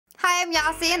Hi, I'm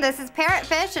Yossi, and this is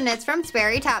Parrotfish, and it's from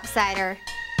Sperry Topsider.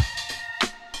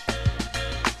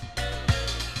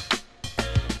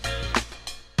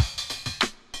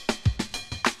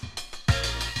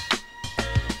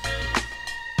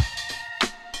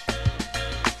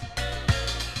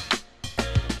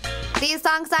 These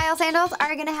thong style sandals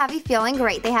are going to have you feeling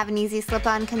great. They have an easy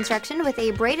slip-on construction with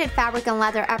a braided fabric and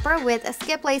leather upper with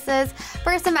skip laces.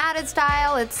 For some added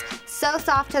style, it's so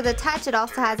soft to the touch. It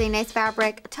also has a nice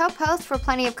fabric toe post for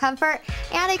plenty of comfort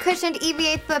and a cushioned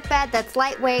EVA footbed that's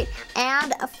lightweight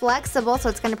and flexible, so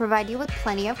it's going to provide you with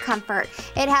plenty of comfort.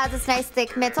 It has this nice thick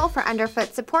midsole for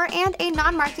underfoot support and a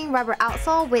non-marking rubber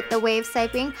outsole with the wave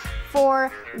siping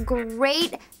for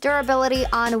great durability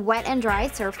on wet and dry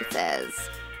surfaces.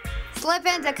 Slip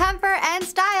into comfort and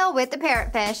style with the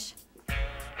Parrotfish.